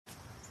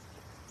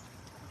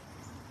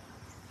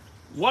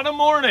What a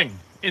morning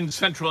in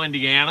central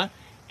Indiana.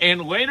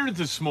 And later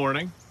this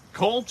morning,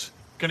 Colts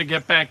going to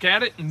get back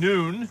at it,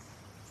 noon.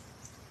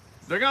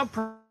 They're going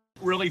to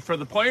really for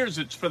the players,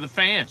 it's for the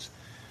fans.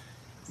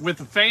 With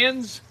the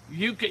fans,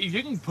 you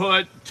can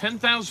put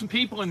 10,000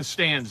 people in the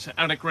stands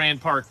out at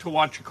Grand Park to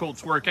watch the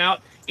Colts work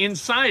out.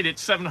 Inside,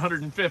 it's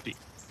 750,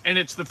 and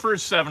it's the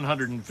first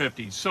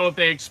 750. So if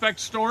they expect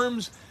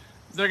storms,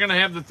 they're going to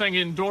have the thing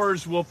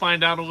indoors. We'll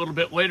find out a little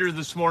bit later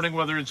this morning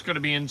whether it's going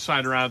to be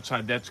inside or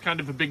outside. That's kind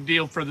of a big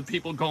deal for the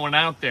people going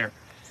out there.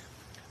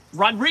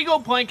 Rodrigo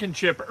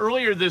Blankenship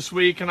earlier this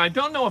week, and I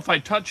don't know if I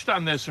touched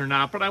on this or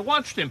not, but I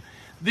watched him.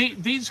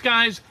 These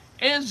guys,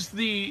 as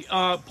the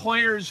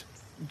players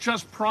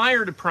just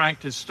prior to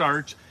practice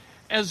starts,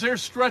 as they're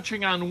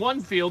stretching on one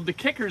field, the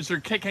kickers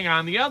are kicking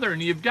on the other,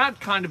 and you've got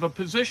kind of a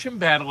position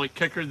battle at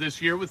kicker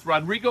this year with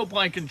Rodrigo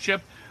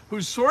Blankenship,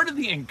 who's sort of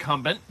the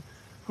incumbent,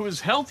 who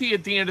was healthy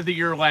at the end of the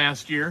year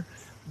last year,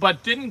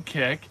 but didn't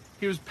kick.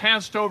 He was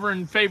passed over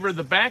in favor of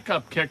the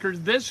backup kicker.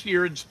 This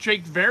year, it's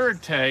Jake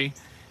Vinatieri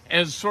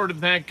as sort of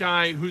that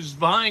guy who's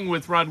vying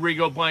with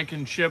Rodrigo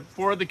Blankenship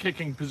for the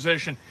kicking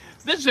position.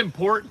 This is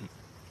important.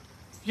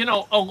 You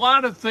know, a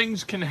lot of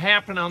things can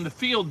happen on the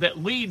field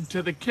that lead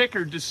to the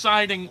kicker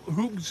deciding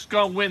who's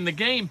going to win the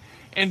game,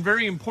 and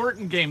very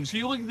important games.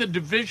 You look at the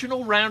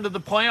divisional round of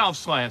the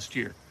playoffs last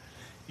year.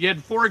 You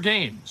had 4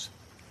 games.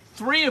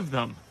 3 of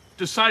them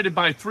decided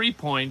by 3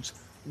 points.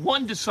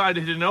 1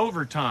 decided in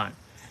overtime.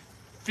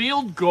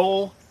 Field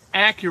goal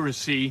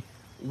accuracy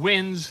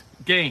wins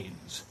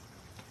games.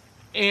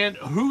 And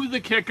who the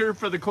kicker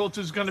for the Colts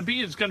is going to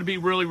be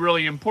really,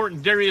 really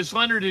important. Darius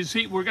Leonard,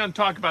 we're going to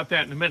talk about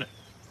that in a minute.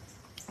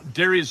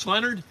 Darius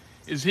Leonard,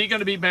 is he going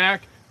to be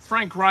back?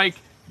 Frank Reich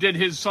did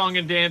his song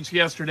and dance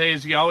yesterday,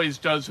 as he always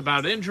does,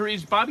 about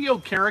injuries. Bobby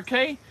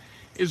Okereke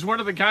is one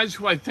of the guys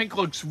who I think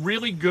looks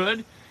really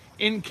good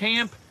in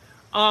camp.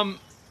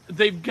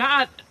 They've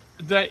got,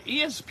 the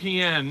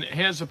ESPN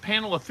has a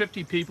panel of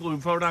 50 people who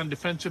vote on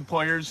defensive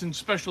players and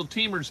special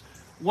teamers.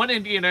 One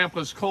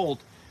Indianapolis Colt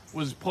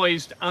was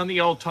placed on the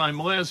all-time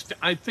list.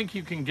 I think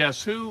you can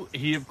guess who.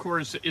 He, of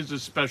course, is a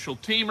special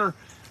teamer.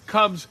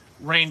 Cubs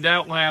rained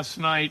out last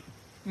night.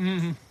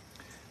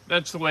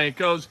 That's the way it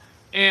goes.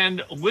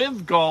 And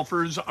live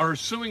golfers are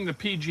suing the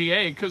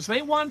PGA because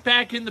they want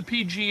back in the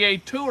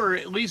PGA Tour,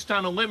 at least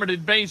on a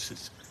limited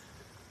basis.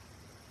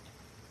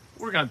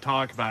 We're going to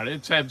talk about it.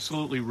 It's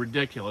absolutely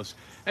ridiculous.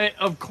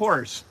 Of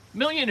course,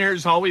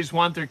 millionaires always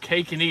want their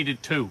cake and eat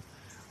it too,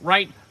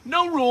 right?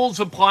 No rules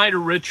apply to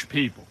rich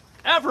people.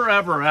 Ever,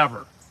 ever,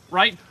 ever,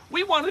 right?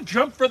 We want to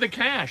jump for the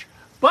cash,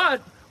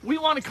 but we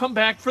want to come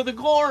back for the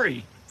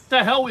glory.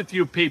 To hell with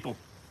you people.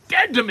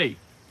 Dead to me.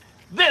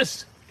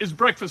 This is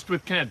Breakfast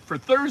with Kent for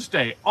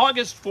Thursday,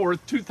 August 4th,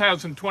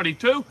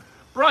 2022,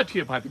 brought to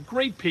you by the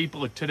great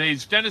people at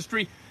Today's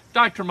Dentistry.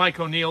 Dr. Mike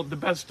O'Neill, the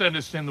best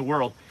dentist in the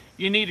world.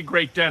 You need a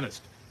great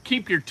dentist.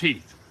 Keep your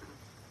teeth.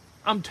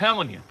 I'm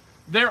telling you,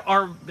 there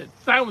are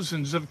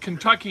thousands of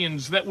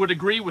Kentuckians that would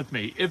agree with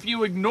me. If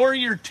you ignore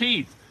your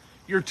teeth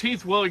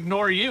will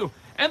ignore you,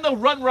 and they'll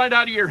run right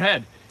out of your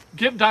head.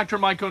 Give Dr.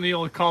 Mike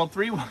O'Neill a call,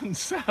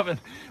 317.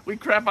 We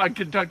crap on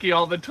Kentucky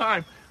all the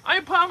time. I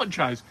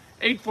apologize.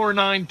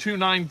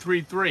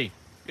 849-2933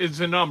 is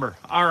the number.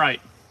 All right.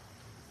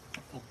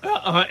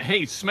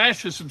 Hey,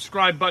 smash the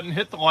subscribe button.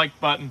 Hit the like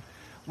button.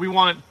 We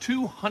want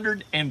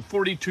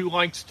 242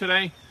 likes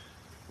today.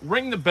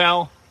 Ring the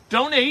bell.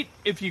 Donate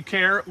if you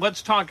care.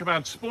 Let's talk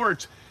about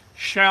sports,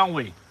 shall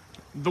we?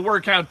 The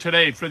workout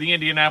today for the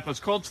Indianapolis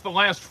Colts, the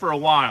last for a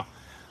while.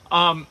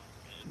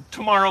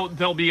 Tomorrow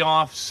they'll be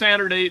off.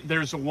 Saturday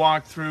there's a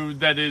walkthrough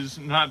that is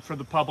not for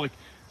the public.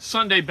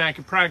 Sunday back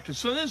at practice.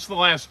 So this is the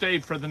last day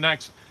for the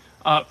next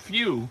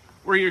few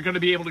where you're going to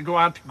be able to go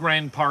out to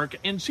Grand Park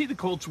and see the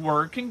Colts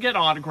work and get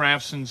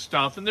autographs and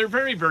stuff. And they're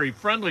very, very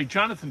friendly.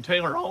 Jonathan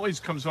Taylor always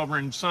comes over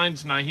and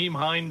signs. Nyheim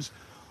Hines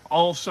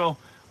also.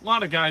 A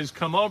lot of guys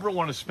come over,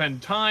 want to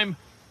spend time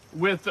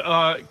with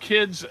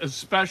kids,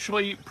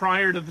 especially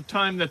prior to the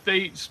time that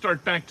they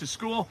start back to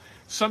school.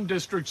 Some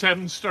districts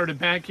haven't started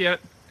back yet.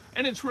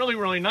 And it's really,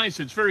 really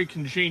nice. It's very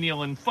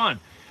congenial and fun.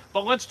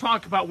 But let's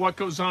talk about what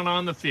goes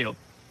on the field.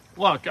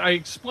 Look, I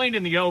explained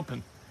in the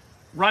open.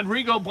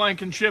 Rodrigo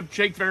Blankenship,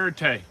 Jake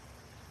Vinatieri,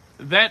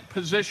 that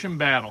position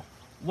battle,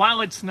 while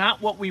it's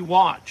not what we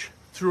watch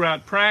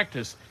throughout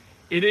practice,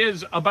 it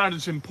is about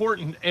as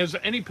important as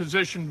any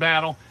position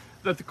battle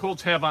that the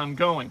Colts have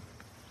ongoing,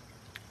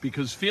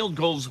 because field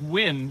goals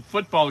win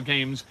football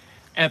games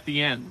at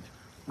the end,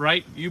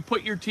 right? You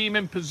put your team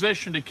in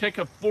position to kick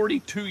a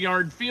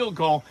 42-yard field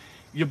goal,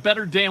 you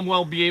better damn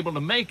well be able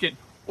to make it,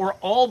 or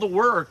all the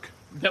work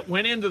that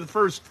went into the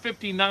first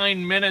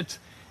 59 minutes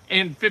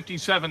and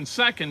 57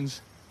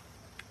 seconds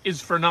is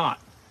for naught.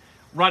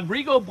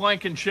 Rodrigo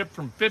Blankenship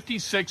from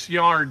 56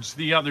 yards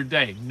the other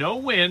day. No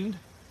wind,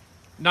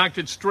 knocked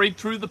it straight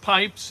through the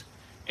pipes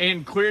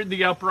and cleared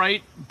the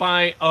upright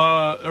by,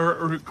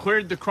 or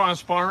cleared the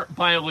crossbar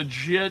by a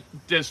legit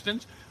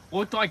distance.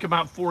 Looked like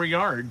about 4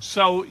 yards.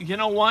 So, you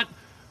know what?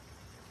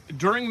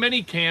 During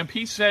minicamp,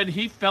 he said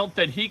he felt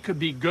that he could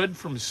be good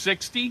from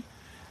 60.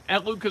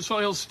 at Lucas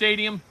Oil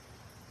Stadium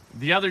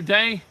the other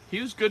day,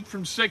 he was good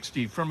from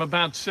 60, from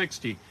about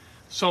 60.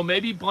 So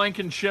maybe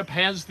Blankenship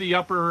has the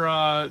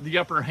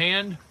upper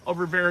hand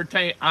over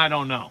Vinatieri. I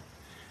don't know.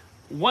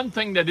 One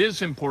thing that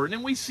is important,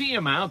 and we see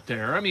him out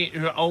there. I mean,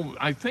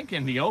 I think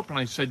in the open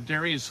I said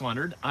Darius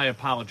Leonard. I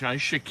apologize.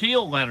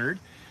 Shaquille Leonard.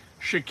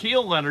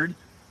 Shaquille Leonard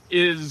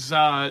is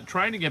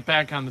trying to get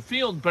back on the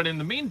field, but in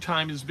the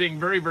meantime is being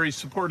very, very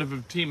supportive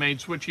of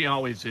teammates, which he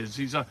always is.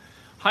 He's a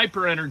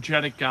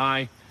hyper-energetic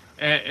guy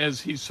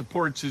as he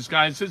supports his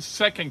guys. His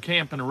second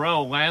camp in a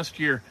row. Last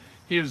year,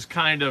 he was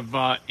kind of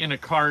in a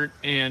cart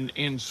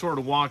and sort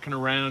of walking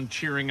around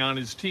cheering on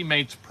his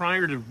teammates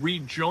prior to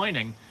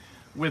rejoining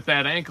with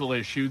that ankle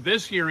issue.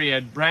 This year he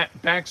had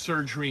back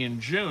surgery in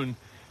June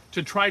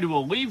to try to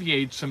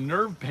alleviate some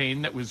nerve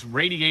pain that was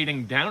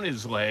radiating down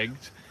his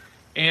legs.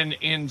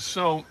 And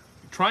so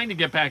trying to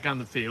get back on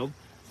the field.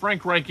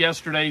 Frank Reich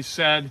yesterday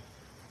said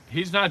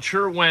he's not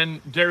sure when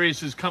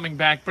Darius is coming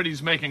back, but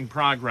he's making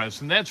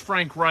progress. And that's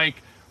Frank Reich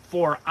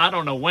for I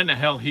don't know when the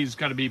hell he's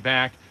going to be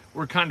back.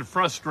 We're kind of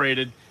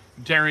frustrated.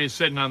 Darius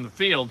sitting on the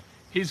field.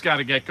 He's got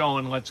to get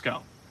going. Let's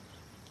go.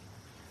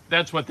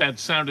 That's what that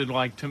sounded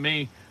like to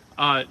me.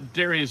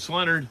 Darius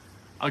Leonard,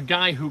 a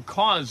guy who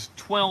caused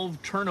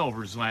 12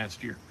 turnovers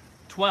last year.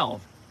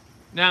 12.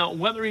 Now,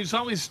 whether he's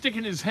always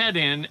sticking his head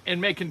in and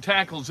making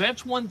tackles,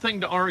 that's one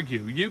thing to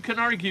argue. You can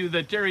argue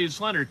that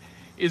Darius Leonard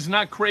is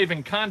not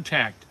craving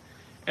contact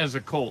as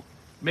a Colt.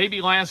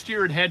 Maybe last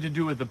year it had to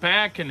do with the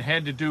back and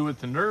had to do with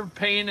the nerve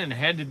pain and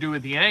had to do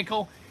with the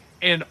ankle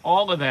and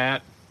all of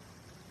that.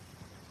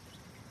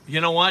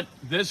 You know what?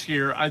 This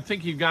year, I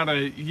think you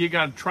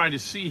gotta try to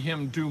see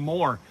him do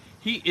more.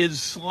 He is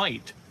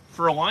slight.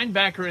 For a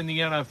linebacker in the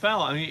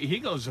NFL, I mean, he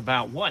goes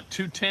about,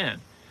 210.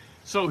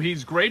 So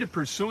he's great at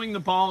pursuing the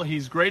ball.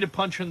 He's great at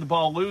punching the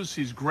ball loose.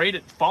 He's great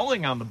at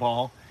falling on the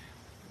ball.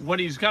 What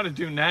he's got to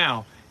do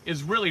now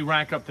is really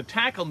rack up the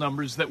tackle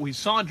numbers that we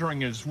saw during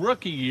his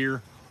rookie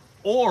year,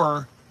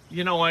 or,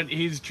 you know what,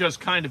 he's just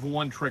kind of a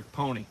one-trick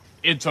pony.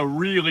 It's a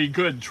really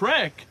good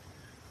trick,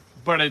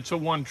 but it's a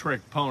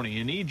one-trick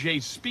pony, and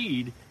EJ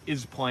Speed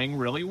is playing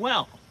really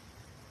well.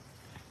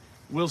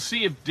 We'll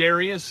see if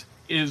Darius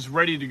is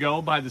ready to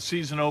go by the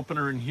season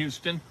opener in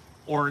Houston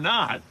or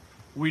not.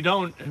 We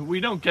don't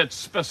get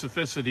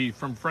specificity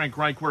from Frank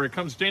Reich where it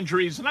comes to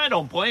injuries, and I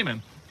don't blame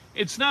him.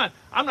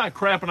 I'm not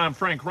crapping on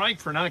Frank Reich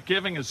for not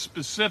giving a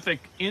specific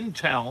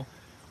intel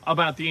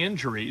about the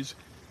injuries.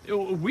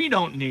 We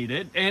don't need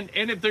it, and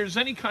if there's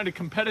any kind of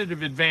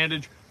competitive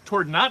advantage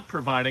toward not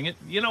providing it,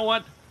 you know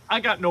what?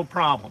 I got no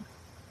problem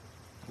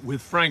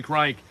with Frank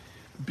Reich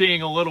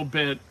being a little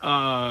bit,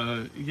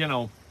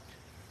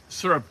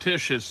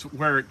 surreptitious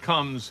where it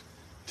comes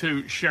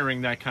to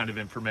sharing that kind of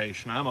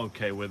information. I'm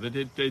okay with it.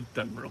 It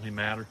doesn't really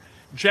matter.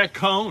 Jack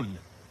Cohn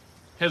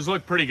has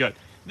looked pretty good.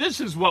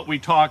 This is what we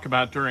talk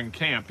about during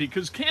camp,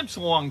 because camp's a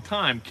long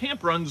time.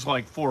 Camp runs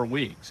like 4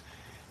 weeks.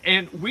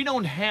 And we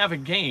don't have a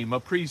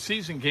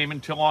preseason game,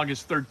 until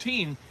August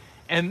 13th.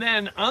 And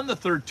then on the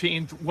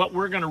 13th, what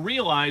we're going to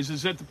realize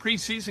is that the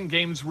preseason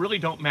games really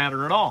don't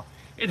matter at all.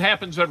 It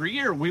happens every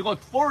year. We look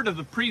forward to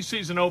the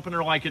preseason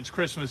opener like it's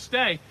Christmas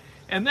Day.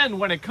 And then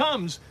when it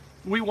comes,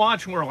 we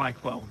watch and we're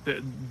like, well,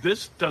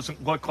 this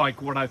doesn't look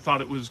like what I thought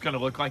it was going to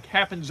look like.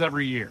 Happens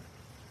every year.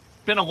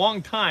 Been a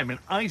long time, and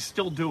I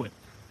still do it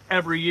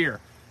every year.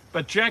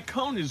 But Jack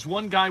Cohn is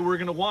one guy we're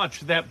going to watch.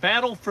 That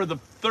battle for the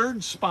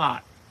third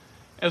spot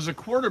as a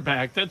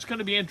quarterback, that's going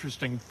to be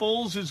interesting.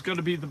 Foles is going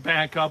to be the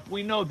backup.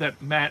 We know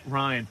that Matt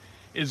Ryan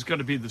is going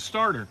to be the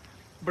starter.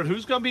 But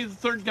who's going to be the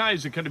third guy?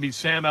 Is it going to be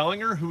Sam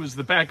Ehlinger, who was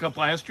the backup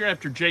last year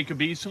after Jacob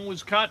Eason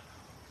was cut?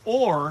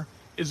 Or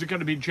is it going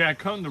to be Jack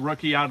Cohn, the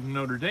rookie out of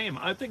Notre Dame?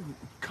 I think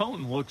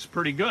Cohn looks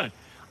pretty good.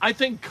 I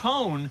think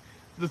Cohn,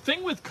 the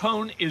thing with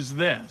Cohn is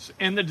this,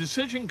 and the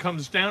decision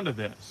comes down to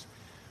this.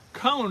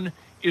 Cohn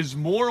is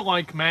more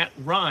like Matt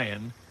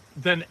Ryan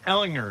than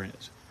Ehlinger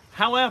is.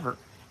 However,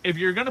 if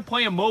you're going to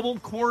play a mobile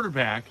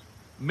quarterback,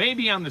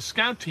 maybe on the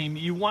scout team,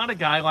 you want a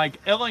guy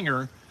like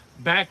Ehlinger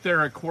back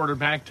there at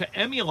quarterback to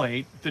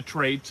emulate the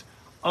traits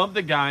of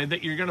the guy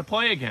that you're going to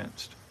play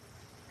against.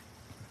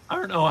 I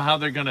don't know how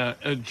they're going to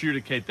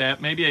adjudicate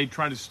that. Maybe they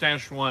try to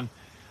stash one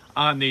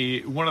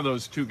of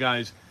those two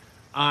guys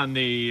on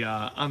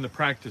the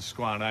practice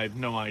squad. I have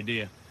no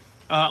idea.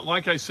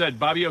 Like I said,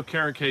 Bobby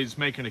Okereke is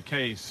making a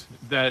case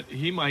that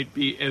he might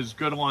be as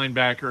good a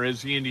linebacker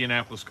as the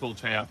Indianapolis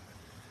Colts have.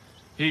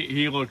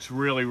 He looks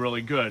really,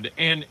 really good.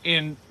 And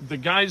the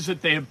guys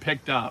that they have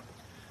picked up,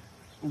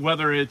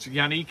 whether it's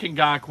Yannick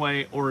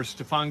Ngakoue or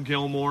Stephon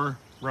Gilmore,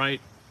 right?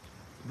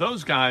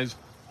 Those guys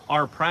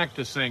are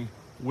practicing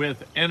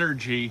with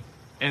energy,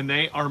 and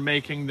they are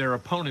making their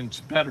opponents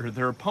better.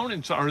 Their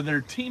opponents are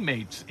their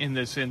teammates in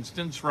this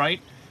instance,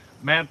 right?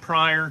 Matt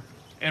Pryor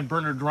and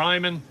Bernard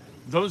Ryman,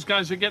 those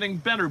guys are getting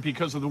better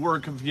because of the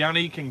work of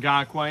Yannick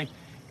Ngakoue.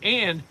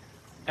 And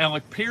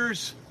Alec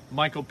Pierce,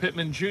 Michael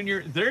Pittman Jr.,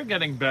 they're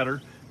getting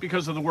better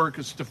because of the work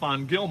of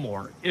Stephon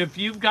Gilmore. If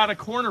you've got a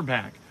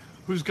cornerback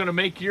who's going to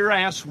make your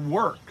ass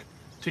work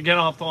to get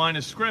off the line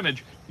of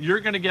scrimmage, you're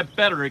going to get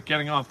better at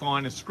getting off the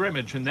line of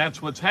scrimmage, and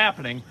that's what's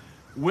happening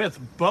with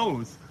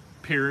both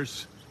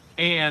Pierce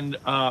and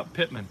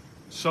Pittman.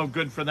 So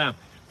good for them.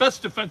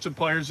 Best defensive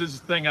players is a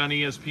thing on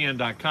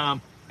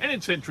ESPN.com, and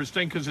it's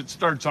interesting because it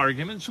starts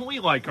arguments, and we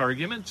like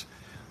arguments.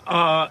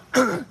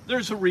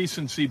 There's a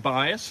recency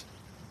bias,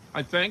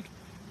 I think,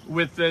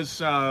 with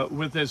this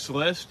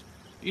list.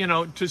 You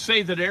know, to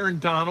say that Aaron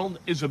Donald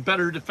is a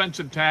better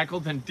defensive tackle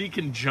than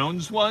Deacon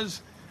Jones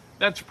was,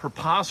 that's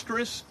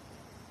preposterous.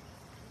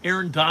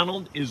 Aaron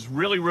Donald is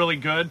really, really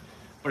good,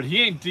 but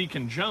he ain't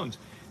Deacon Jones.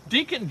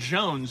 Deacon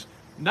Jones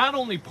not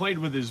only played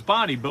with his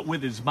body, but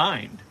with his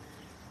mind.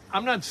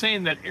 I'm not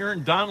saying that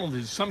Aaron Donald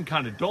is some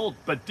kind of dolt,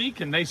 but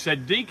Deacon, they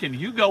said, Deacon,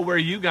 you go where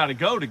you got to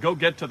go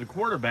get to the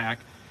quarterback.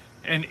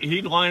 And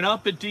he'd line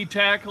up at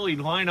D-tackle, he'd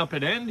line up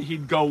at end,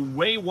 he'd go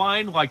way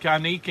wide like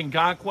Anik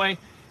Ngakoue,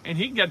 and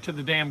he'd get to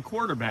the damn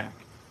quarterback.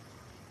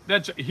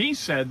 He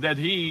said that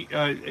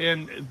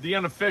and the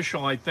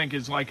unofficial, I think,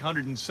 is like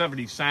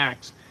 170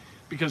 sacks,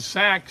 because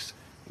sacks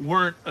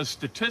weren't a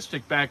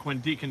statistic back when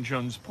Deacon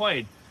Jones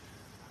played.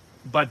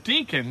 But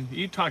Deacon,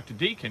 you talk to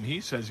Deacon, he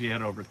says he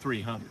had over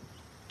 300.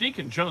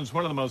 Deacon Jones,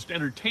 one of the most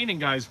entertaining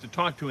guys to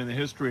talk to in the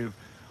history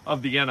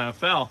of the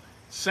NFL,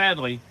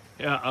 sadly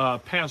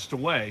passed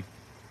away.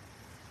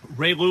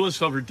 Ray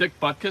Lewis over Dick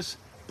Butkus,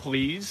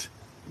 please.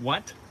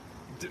 What?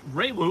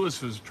 Ray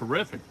Lewis was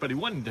terrific, but he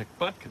wasn't Dick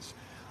Butkus.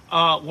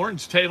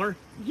 Lawrence Taylor,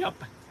 yep,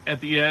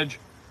 at the edge.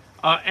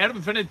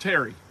 Adam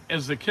Vinatieri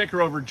as the kicker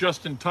over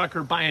Justin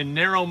Tucker by a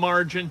narrow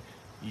margin,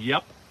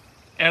 yep.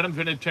 Adam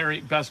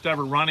Vinatieri, best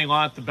ever. Ronnie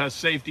Lott, the best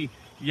safety,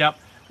 yep.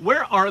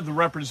 Where are the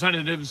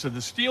representatives of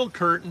the Steel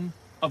Curtain,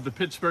 of the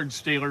Pittsburgh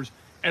Steelers,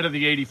 and of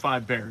the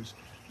 85 Bears?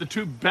 The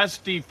two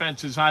best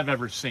defenses I've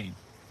ever seen.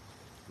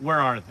 Where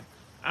are they?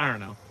 I don't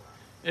know.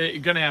 You're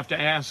going to have to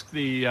ask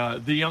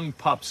the young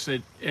pups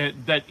that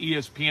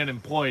ESPN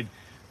employed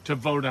to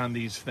vote on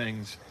these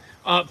things.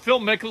 Phil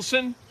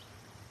Mickelson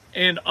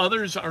and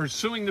others are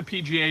suing the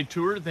PGA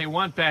Tour. They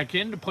want back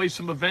in to play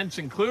some events,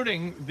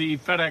 including the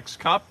FedEx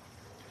Cup.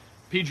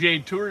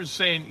 PGA Tour is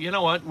saying, you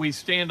know what, we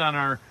stand on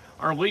our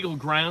legal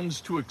grounds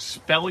to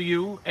expel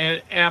you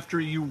after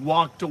you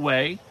walked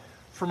away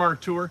from our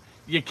tour.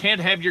 You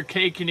can't have your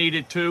cake and eat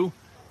it too.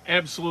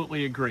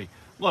 Absolutely agree.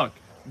 Look,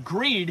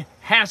 greed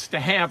has to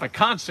have a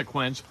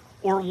consequence,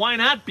 or why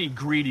not be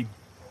greedy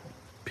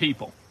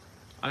people?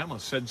 I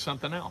almost said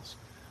something else.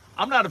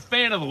 I'm not a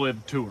fan of the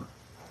LIV Tour.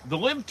 The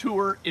LIV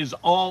Tour is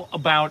all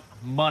about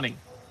money.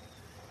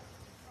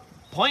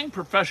 Playing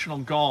professional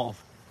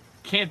golf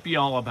can't be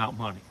all about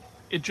money.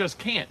 It just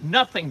can't.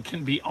 Nothing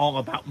can be all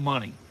about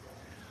money.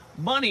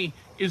 Money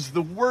is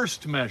the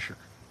worst measure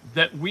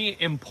that we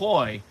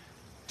employ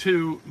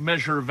to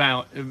measure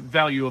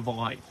value of a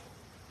life.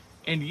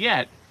 And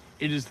yet,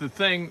 it is the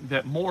thing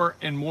that more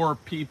and more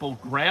people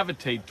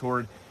gravitate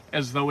toward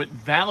as though it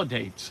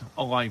validates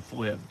a life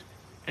lived.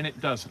 And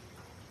it doesn't.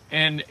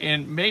 And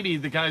maybe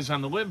the guys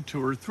on the LIV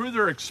Tour, through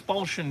their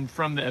expulsion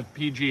from the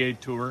PGA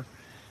Tour,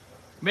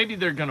 maybe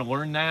they're going to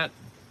learn that.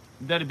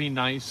 That'd be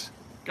nice.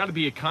 Got to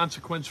be a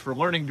consequence for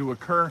learning to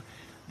occur.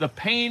 The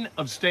pain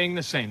of staying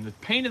the same, the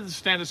pain of the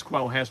status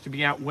quo has to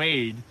be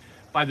outweighed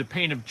by the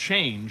pain of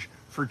change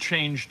for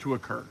change to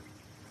occur.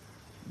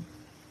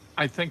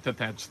 I think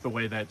that's the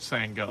way that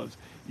saying goes.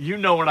 You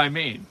know what I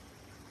mean.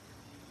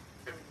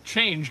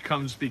 Change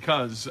comes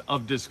because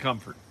of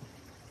discomfort.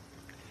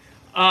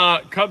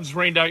 Cubs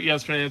rained out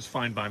yesterday. That's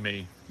fine by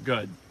me.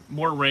 Good.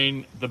 More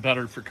rain, the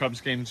better for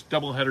Cubs games.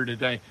 Doubleheader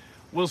today.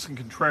 Wilson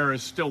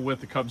Contreras still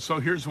with the Cubs. So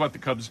here's what the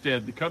Cubs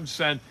did. The Cubs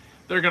said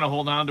they're going to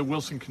hold on to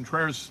Wilson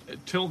Contreras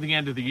till the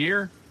end of the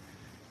year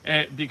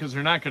because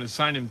they're not going to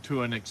sign him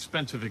to an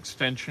expensive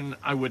extension,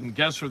 I wouldn't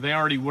guess, or they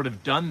already would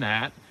have done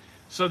that.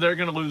 So they're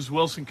going to lose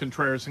Wilson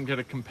Contreras and get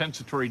a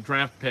compensatory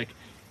draft pick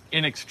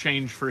in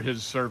exchange for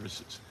his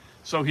services.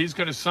 So he's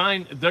going to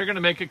sign, they're going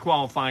to make a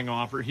qualifying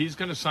offer. He's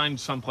going to sign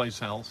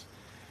someplace else.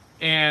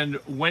 And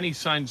when he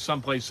signs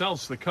someplace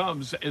else, the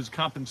Cubs, as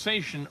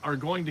compensation, are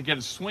going to get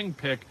a swing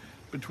pick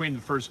between the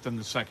first and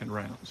the second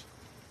rounds.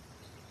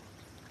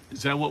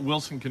 Is that what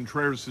Wilson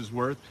Contreras is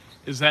worth?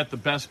 Is that the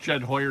best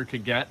Jed Hoyer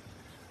could get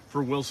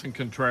for Wilson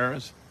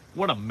Contreras?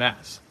 What a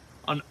mess.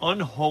 An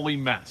unholy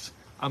mess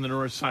on the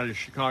north side of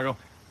Chicago.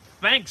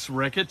 Thanks,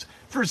 Ricketts,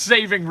 for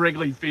saving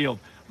Wrigley Field.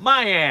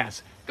 My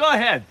ass. Go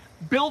ahead.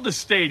 Build a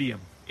stadium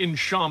in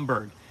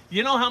Schaumburg.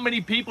 You know how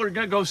many people are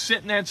going to go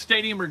sit in that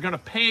stadium, are going to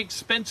pay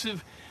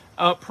expensive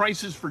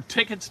prices for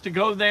tickets to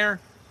go there?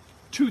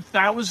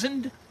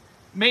 2,000,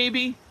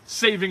 maybe?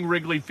 Saving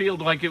Wrigley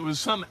Field like it was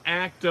some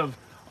act of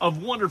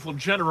wonderful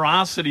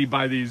generosity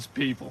by these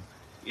people.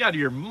 You out of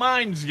your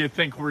minds you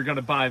think we're going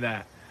to buy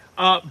that.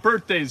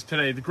 Birthdays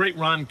today. The great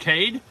Ron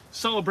Cade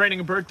celebrating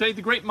a birthday.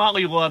 The great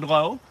Molly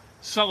Ludlow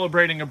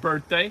celebrating a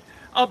birthday.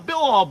 Bill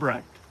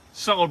Albrecht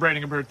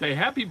celebrating a birthday.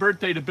 Happy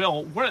birthday to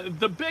Bill.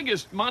 The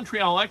biggest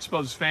Montreal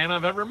Expos fan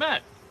I've ever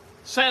met.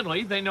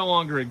 Sadly, they no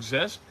longer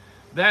exist.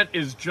 That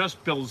is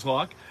just Bill's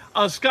luck.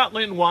 Scott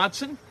Lynn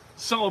Watson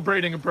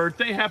celebrating a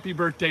birthday. Happy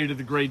birthday to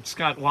the great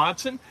Scott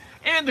Watson.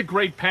 and the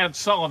great Pat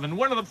Sullivan,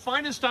 one of the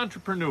finest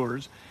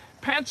entrepreneurs.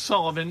 Pat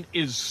Sullivan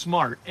is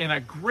smart and a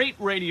great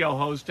radio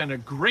host and a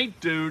great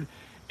dude,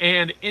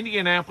 and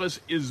Indianapolis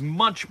is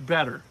much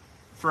better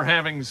for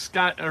having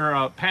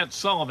Pat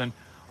Sullivan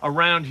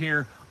around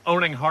here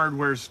owning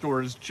hardware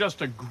stores.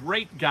 Just a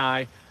great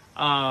guy.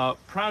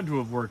 Proud to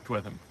have worked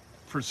with him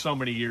for so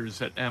many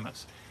years at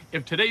Emmis.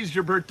 If today's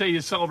your birthday,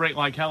 you celebrate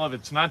like hell. If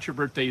it's not your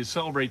birthday, you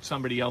celebrate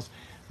somebody else.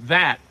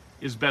 That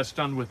is best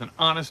done with an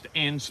honest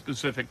and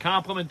specific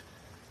compliment.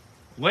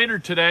 Later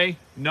today,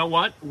 you know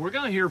what? We're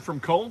going to hear from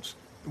Colts.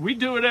 We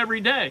do it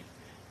every day.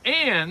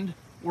 And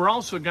we're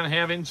also going to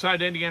have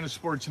Inside Indiana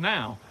Sports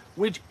Now,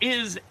 which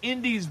is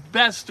Indy's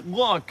best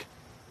look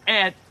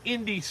at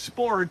Indy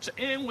sports,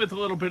 and with a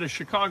little bit of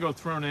Chicago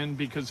thrown in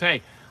because,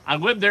 hey, I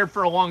lived there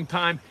for a long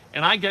time,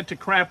 and I get to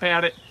crap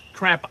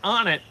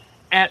on it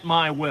at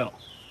my will.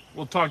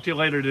 We'll talk to you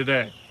later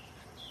today.